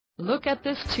Look at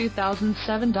this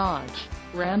 2007 Dodge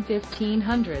Ram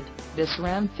 1500. This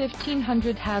Ram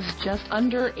 1500 has just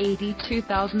under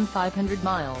 82,500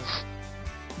 miles.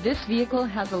 This vehicle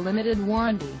has a limited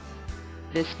warranty.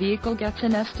 This vehicle gets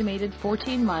an estimated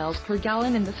 14 miles per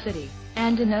gallon in the city,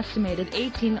 and an estimated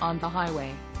 18 on the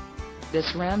highway.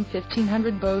 This Ram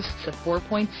 1500 boasts a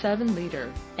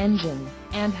 4.7-liter engine,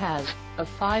 and has a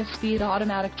 5-speed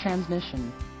automatic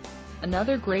transmission.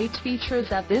 Another great feature is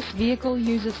that this vehicle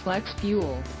uses flex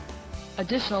fuel.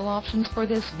 Additional options for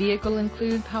this vehicle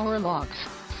include power locks,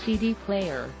 CD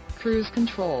player, cruise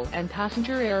control and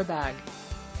passenger airbag.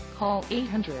 Call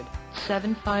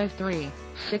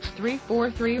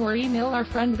 800-753-6343 or email our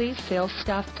friendly sales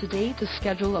staff today to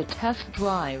schedule a test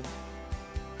drive.